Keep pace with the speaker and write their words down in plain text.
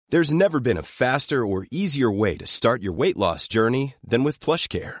There's never been a faster or easier way to start your weight loss journey than with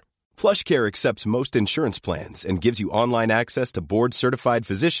PlushCare. PlushCare accepts most insurance plans and gives you online access to board-certified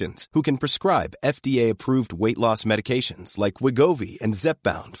physicians who can prescribe FDA-approved weight loss medications like Wegovy and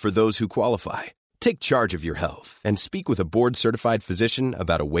Zepbound for those who qualify. Take charge of your health and speak with a board-certified physician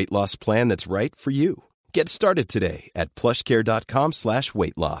about a weight loss plan that's right for you. Get started today at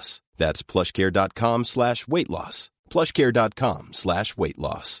plushcare.com/weight loss. That's plushcare.com/weight loss. plushcare.com/weight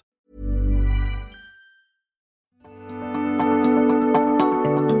loss.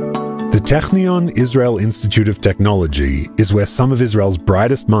 The Technion Israel Institute of Technology is where some of Israel's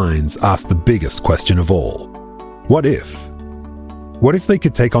brightest minds ask the biggest question of all. What if? What if they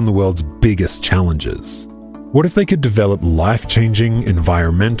could take on the world's biggest challenges? What if they could develop life-changing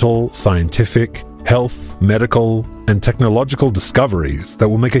environmental, scientific, health, medical, and technological discoveries that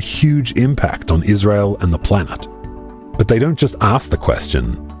will make a huge impact on Israel and the planet? But they don't just ask the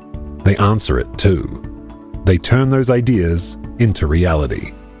question, they answer it too. They turn those ideas into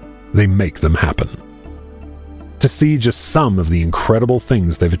reality. They make them happen. To see just some of the incredible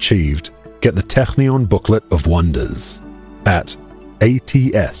things they've achieved, get the Technion Booklet of Wonders at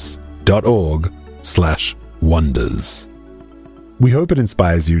ats.org/wonders. We hope it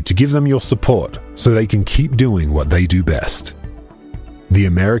inspires you to give them your support so they can keep doing what they do best. The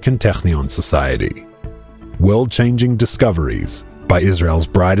American Technion Society. World-changing discoveries by Israel's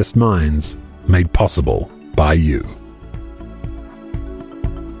brightest minds, made possible by you.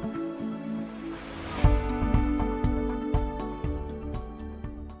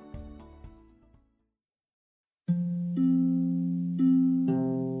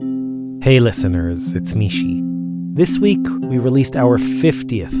 Hey listeners, it's Mishi. This week, we released our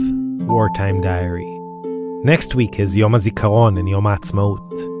 50th Wartime Diary. Next week is Yom HaZikaron and Yom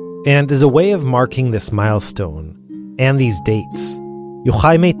HaAtzmaut. And as a way of marking this milestone and these dates,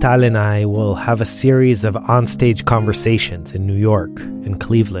 Yochai Meital and I will have a series of onstage conversations in New York and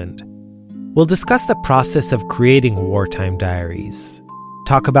Cleveland. We'll discuss the process of creating Wartime Diaries,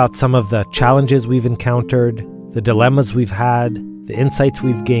 talk about some of the challenges we've encountered, the dilemmas we've had, the insights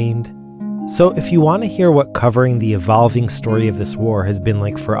we've gained. So if you want to hear what covering the evolving story of this war has been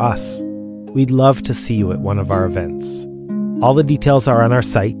like for us, we'd love to see you at one of our events. All the details are on our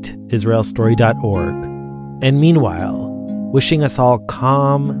site, israelstory.org. And meanwhile, wishing us all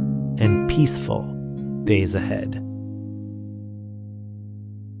calm and peaceful days ahead.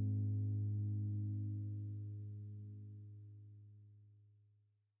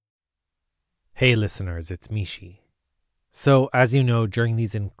 Hey listeners, it's Mishi. So, as you know, during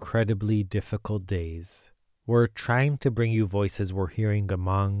these incredibly difficult days, we're trying to bring you voices we're hearing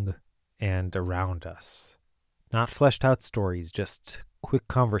among and around us. Not fleshed out stories, just quick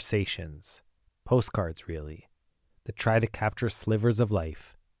conversations, postcards really, that try to capture slivers of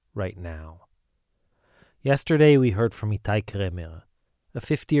life right now. Yesterday we heard from Itai Kremer, a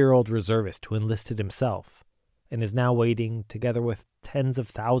 50-year-old reservist who enlisted himself and is now waiting, together with tens of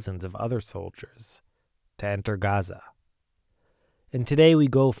thousands of other soldiers, to enter Gaza. And today we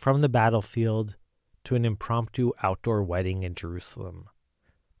go from the battlefield to an impromptu outdoor wedding in Jerusalem.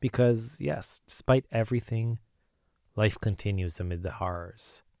 Because, yes, despite everything, life continues amid the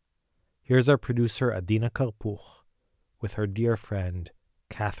horrors. Here's our producer Adina Karpuch with her dear friend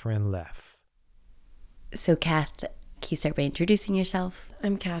Katherine Leff. So Kath, can you start by introducing yourself?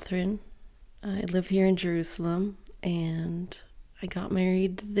 I'm Katherine. I live here in Jerusalem, and I got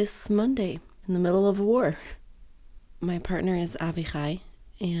married this Monday in the middle of a war. My partner is Avichai,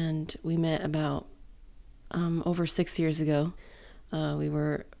 and we met about over 6 years ago. We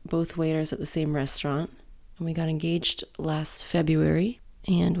were both waiters at the same restaurant, and we got engaged last February.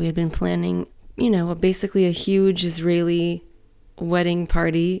 And we had been planning, basically a huge Israeli wedding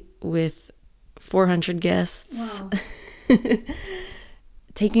party with 400 guests. Wow.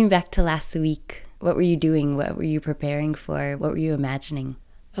 Take me back to last week. What were you doing? What were you preparing for? What were you imagining?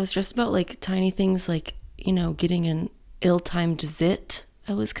 I was stressed about tiny things getting an ill-timed zit.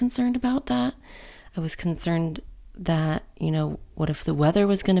 I was concerned about that. I was concerned that, what if the weather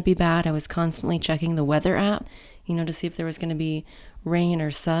was going to be bad? I was constantly checking the weather app, to see if there was going to be rain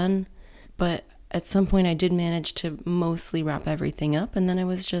or sun. But at some point I did manage to mostly wrap everything up. And then I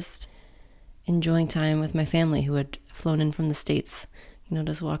was just enjoying time with my family who had flown in from the States,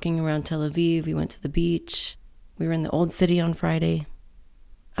 just walking around Tel Aviv. We went to the beach. We were in the Old City on Friday.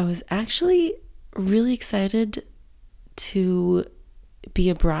 I was actually really excited to be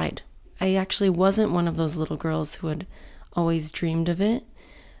a bride. I actually wasn't one of those little girls who had always dreamed of it.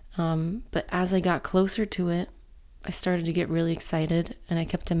 But as I got closer to it, I started to get really excited, and I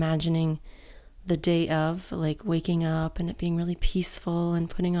kept imagining the day of, like waking up and it being really peaceful and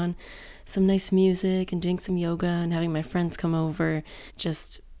putting on some nice music and doing some yoga and having my friends come over,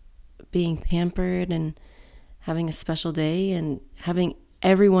 just being pampered and having a special day and having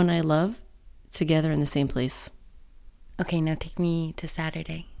everyone I love together in the same place. Okay, now take me to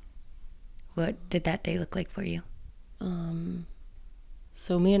Saturday. What did that day look like for you?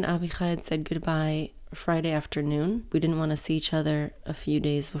 So me and Avichai had said goodbye Friday afternoon. We didn't want to see each other a few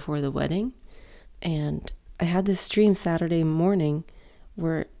days before the wedding. And I had this dream Saturday morning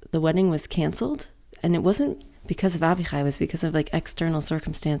where the wedding was canceled. And it wasn't because of Avichai, it was because of like external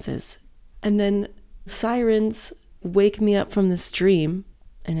circumstances. And then sirens wake me up from this dream,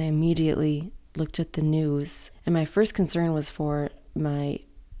 and I immediately looked at the news. And my first concern was for my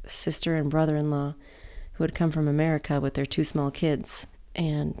sister and brother-in-law who had come from America with their 2 small kids.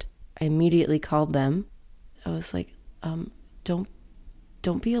 And I immediately called them. I was like, don't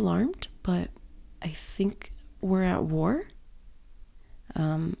be alarmed, but I think we're at war.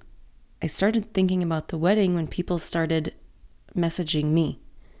 I started thinking about the wedding when people started messaging me,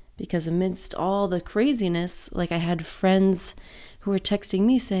 because amidst all the craziness, like I had friends who were texting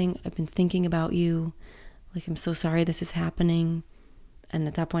me saying, I've been thinking about you. Like, I'm so sorry this is happening. And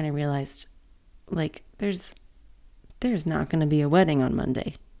at that point I realized, like, there's not going to be a wedding on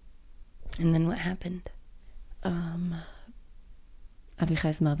Monday. And then what happened?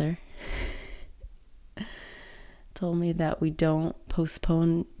 Avichai's mother told me that we don't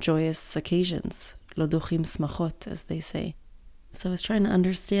postpone joyous occasions. Lo dochim smachot, as they say. So I was trying to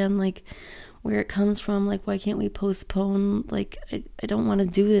understand, like, where it comes from. Like, why can't we postpone? Like, I don't want to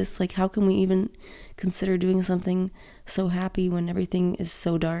do this. Like, how can we even consider doing something so happy when everything is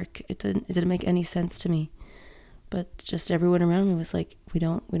so dark? It didn't make any sense to me. But just everyone around me was like, we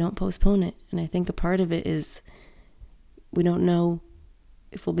don't postpone it. And I think a part of it is we don't know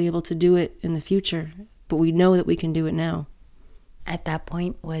if we'll be able to do it in the future, but we know that we can do it now. At that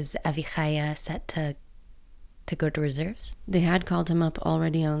point, was Avichai set to go to reserves? They had called him up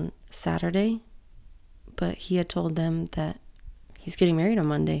already on Saturday, but he had told them that he's getting married on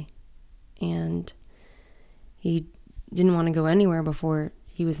Monday, and he didn't want to go anywhere before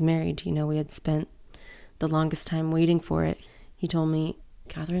he was married. You know, we had spent the longest time waiting for it. He told me,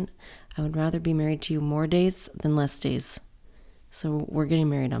 Katherine, I would rather be married to you more days than less days. So we're getting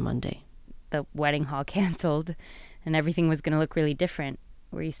married on Monday. The wedding hall canceled and everything was going to look really different.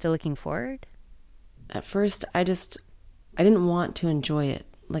 Were you still looking forward? At first, I didn't want to enjoy it.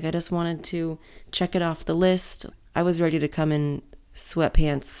 Like, I just wanted to check it off the list. I was ready to come in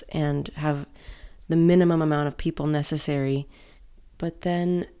sweatpants and have the minimum amount of people necessary. But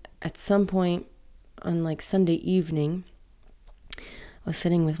then at some point on like Sunday evening, I was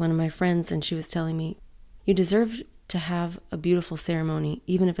sitting with one of my friends and she was telling me, you deserve to have a beautiful ceremony,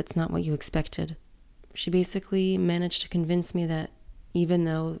 even if it's not what you expected. She basically managed to convince me that even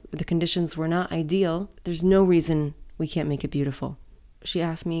though the conditions were not ideal, there's no reason we can't make it beautiful. She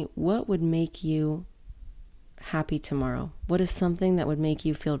asked me, what would make you happy tomorrow? What is something that would make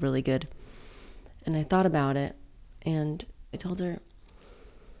you feel really good? And I thought about it, and I told her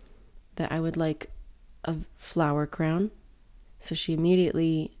that I would like a flower crown. So she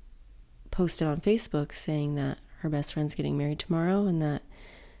immediately posted on Facebook saying that her best friend's getting married tomorrow and that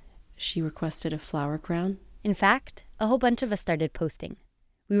she requested a flower crown. In fact, a whole bunch of us started posting.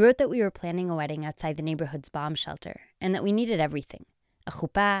 We wrote that we were planning a wedding outside the neighborhood's bomb shelter and that we needed everything. A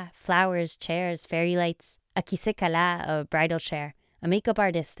chuppah, flowers, chairs, fairy lights, a kiseh kala, a bridal chair, a makeup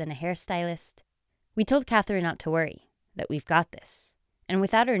artist, and a hairstylist. We told Katherine not to worry, that we've got this. And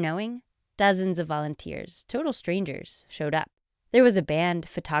without her knowing, dozens of volunteers, total strangers, showed up. There was a band,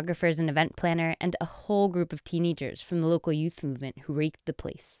 photographers, an event planner, and a whole group of teenagers from the local youth movement who raked the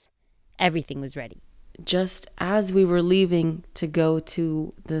place. Everything was ready. Just as we were leaving to go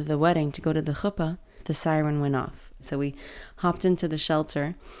to the wedding, to go to the chuppah, the siren went off. So we hopped into the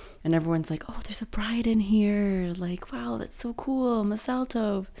shelter, and everyone's like, oh, there's a bride in here. Like, wow, that's so cool. Masal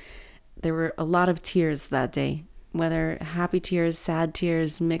tov. There were a lot of tears that day, whether happy tears, sad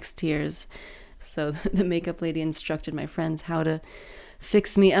tears, mixed tears. So the makeup lady instructed my friends how to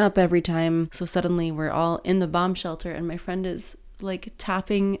fix me up every time. So suddenly we're all in the bomb shelter, and my friend is like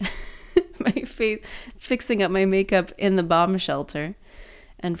tapping my face, fixing up my makeup in the bomb shelter.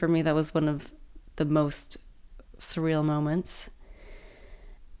 And for me, that was one of the most surreal moments.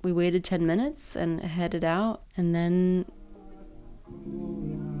 We waited 10 minutes and headed out, and then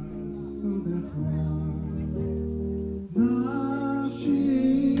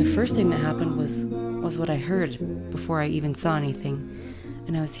the first thing that happened was what I heard before I even saw anything.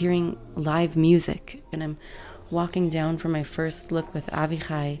 And I was hearing live music, and I'm walking down for my first look with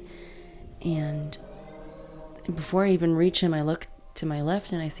Avichai, And before I even reach him, I look to my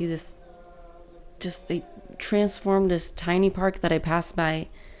left and I see this, they transformed this tiny park that I pass by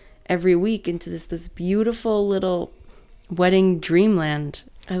every week into this beautiful little wedding dreamland.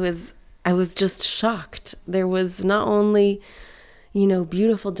 I was just shocked. There was not only,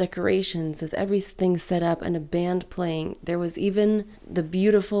 beautiful decorations with everything set up and a band playing. There was even the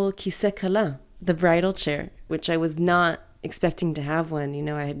beautiful kiseh kala, the bridal chair, which I was not expecting to have one.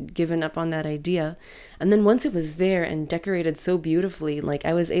 I had given up on that idea. And then once it was there and decorated so beautifully,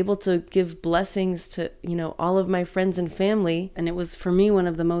 I was able to give blessings to, all of my friends and family. And it was for me one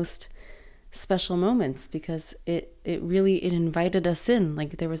of the most special moments because it really invited us in.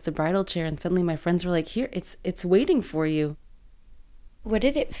 There was the bridal chair and suddenly my friends were like, here, it's waiting for you. What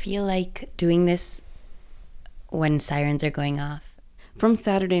did it feel like doing this when sirens are going off? From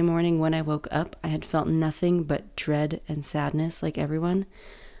Saturday morning when I woke up, I had felt nothing but dread and sadness like everyone.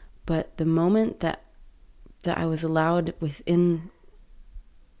 But the moment that I was allowed within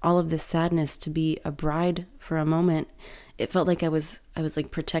all of this sadness to be a bride for a moment, it felt like I was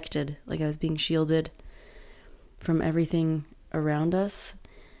protected, like I was being shielded from everything around us.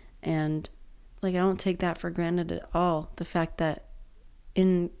 And I don't take that for granted at all. The fact that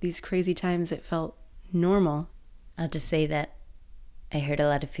in these crazy times it felt normal. I'll just say that I heard a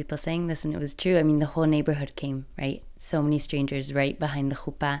lot of people saying this, and it was true. I mean, the whole neighborhood came, right? So many strangers right behind the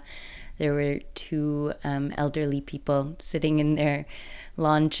chuppah. There were two elderly people sitting in their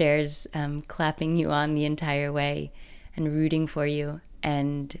lawn chairs, clapping you on the entire way and rooting for you.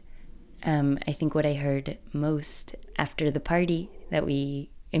 And I think what I heard most after the party that we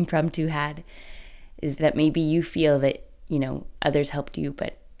impromptu had is that maybe you feel that, others helped you,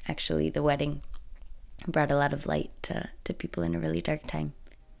 but actually the wedding brought a lot of light to people in a really dark time.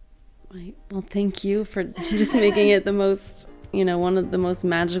 Right. Well, thank you for just making it the most, one of the most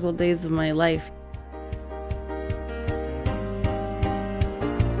magical days of my life.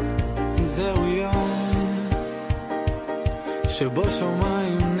 זהו יום שבו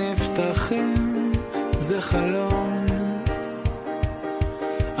שמיים נפתחים, זה חלום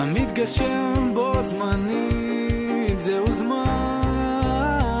המתגשם בו זמנית, זהו זמן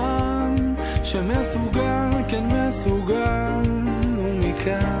שמסוגל, כן מסוגל,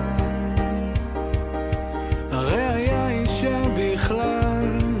 ומכאן הראיה היא שבכלל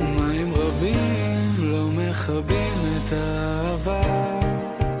מים רבים לא מכבים את האהבה.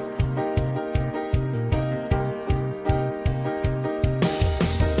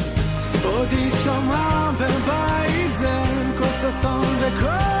 עוד יישמע בבית זה כל ששון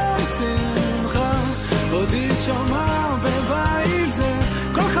וכל שמחה, עוד יישמע בבית זה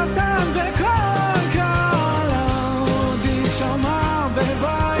כל חתן וכל כלה, עוד יישמע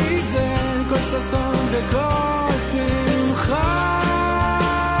בבית זה כל ששון וכל שמחה.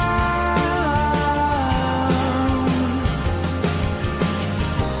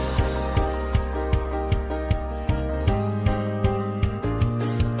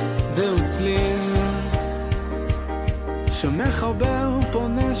 זהו צליל שמחבר פה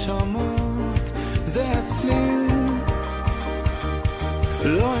נשמות, זה הצליל,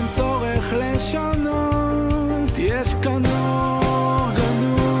 לא אין צורך לשנות, יש כאן אור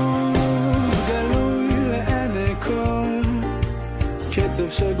גנוז, גלוי לעיני כל, קצב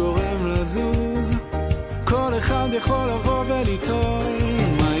שגורם לזוז, כל אחד יכול לבוא וליטול,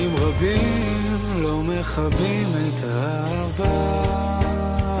 מים רבים לא מכבים את האהבה.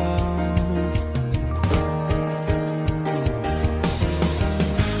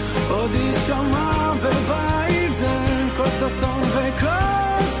 עוד יישמע בבית זה כל ששון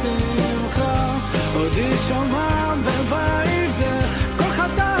וכל שמחה, עוד יישמע בבית זה כל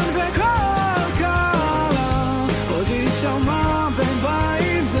חתן וכל כלה, עוד יישמע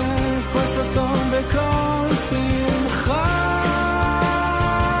בבית זה כל ששון וכל שמחה.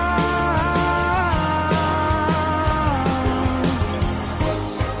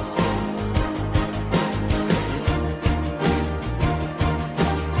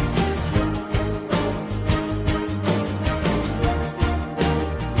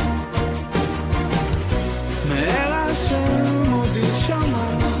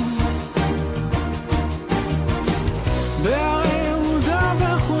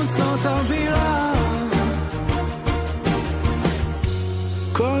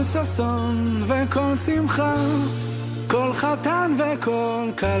 כל ששון וכל שמחה, כל חתן וכל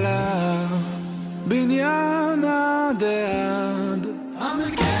כלה, בניין עד עד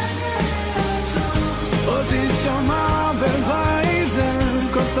עוד יישמע בבית זה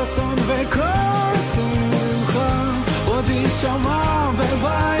כל ששון וכל שמחה, עוד יישמע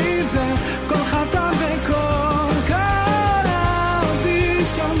בבית זה כל חתן וכל כלה, עוד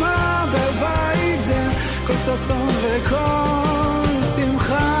יישמע בבית ששון וכל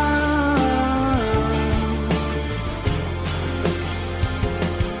שמחה.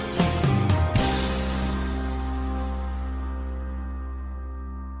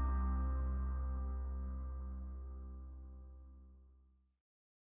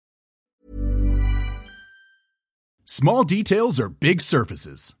 Small details are big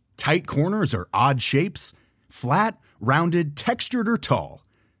surfaces. Tight corners are odd shapes. Flat, rounded, textured, or tall.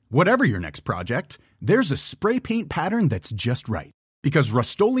 Whatever your next project, there's a spray paint pattern that's just right. Because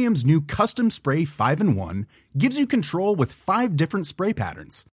Rust-Oleum's new Custom Spray 5-in-1 gives you control with 5 different spray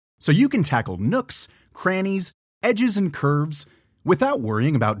patterns. So you can tackle nooks, crannies, edges, and curves without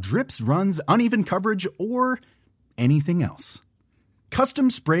worrying about drips, runs, uneven coverage, or anything else.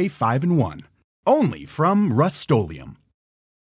 Custom Spray 5-in-1. Only from Rust-Oleum.